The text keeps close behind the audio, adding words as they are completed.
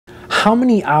how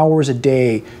many hours a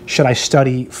day should I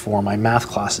study for my math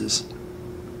classes?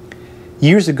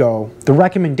 Years ago, the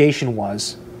recommendation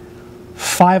was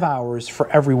 5 hours for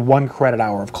every 1 credit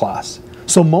hour of class.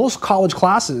 So most college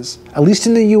classes, at least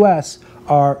in the US,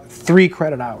 are 3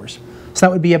 credit hours. So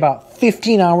that would be about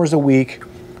 15 hours a week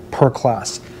per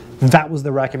class. That was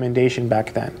the recommendation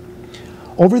back then.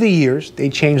 Over the years, they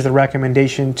changed the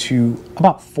recommendation to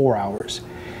about 4 hours.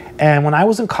 And when I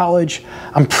was in college,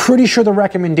 I'm pretty sure the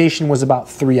recommendation was about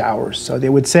 3 hours. So they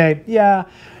would say, yeah,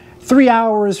 3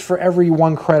 hours for every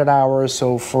 1 credit hour.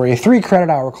 So for a 3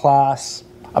 credit hour class,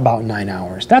 about 9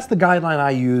 hours. That's the guideline I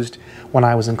used when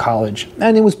I was in college.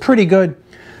 And it was pretty good.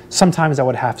 Sometimes I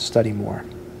would have to study more.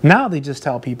 Now they just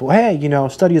tell people, hey, you know,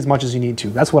 study as much as you need to.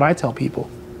 That's what I tell people.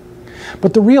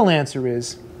 But the real answer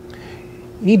is,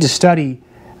 you need to study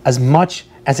as much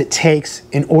as it takes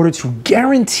in order to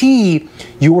guarantee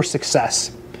your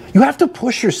success. You have to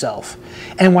push yourself.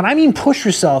 And when I mean push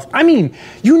yourself, I mean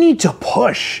you need to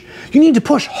push. You need to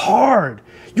push hard.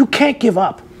 You can't give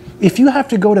up. If you have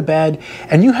to go to bed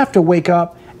and you have to wake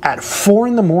up at 4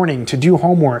 in the morning to do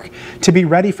homework, to be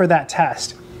ready for that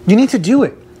test, you need to do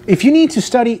it. If you need to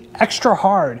study extra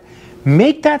hard,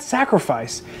 make that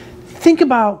sacrifice. Think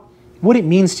about what it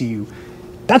means to you.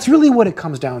 That's really what it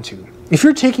comes down to. If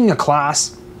you're taking a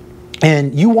class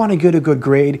and you want to get a good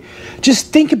grade,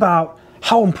 just think about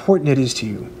how important it is to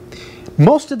you.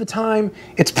 Most of the time,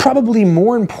 it's probably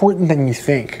more important than you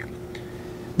think.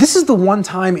 This is the one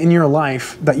time in your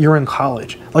life that you're in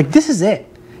college. Like, this is it.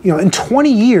 You know, in 20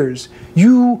 years,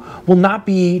 you will not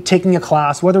be taking a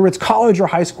class, whether it's college or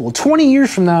high school. 20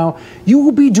 years from now, you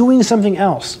will be doing something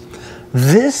else.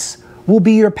 This will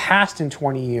be your past in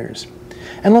 20 years.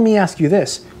 And let me ask you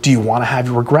this. Do you want to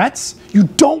have regrets? You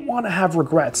don't want to have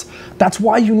regrets. That's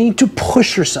why you need to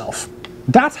push yourself.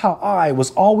 That's how I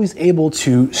was always able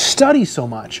to study so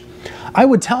much. I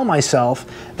would tell myself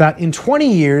that in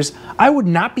 20 years, I would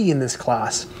not be in this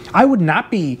class. I would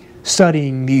not be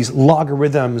studying these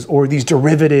logarithms or these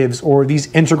derivatives or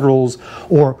these integrals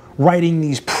or writing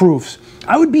these proofs.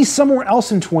 I would be somewhere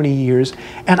else in 20 years,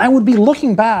 and I would be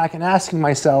looking back and asking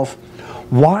myself,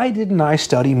 why didn't I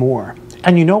study more?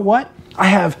 And you know what? I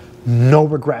have no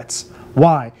regrets.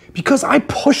 Why? Because I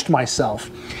pushed myself.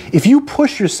 If you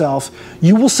push yourself,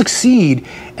 you will succeed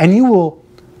and you will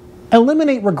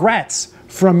eliminate regrets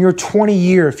from your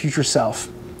 20-year future self.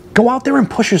 Go out there and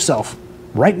push yourself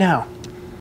right now.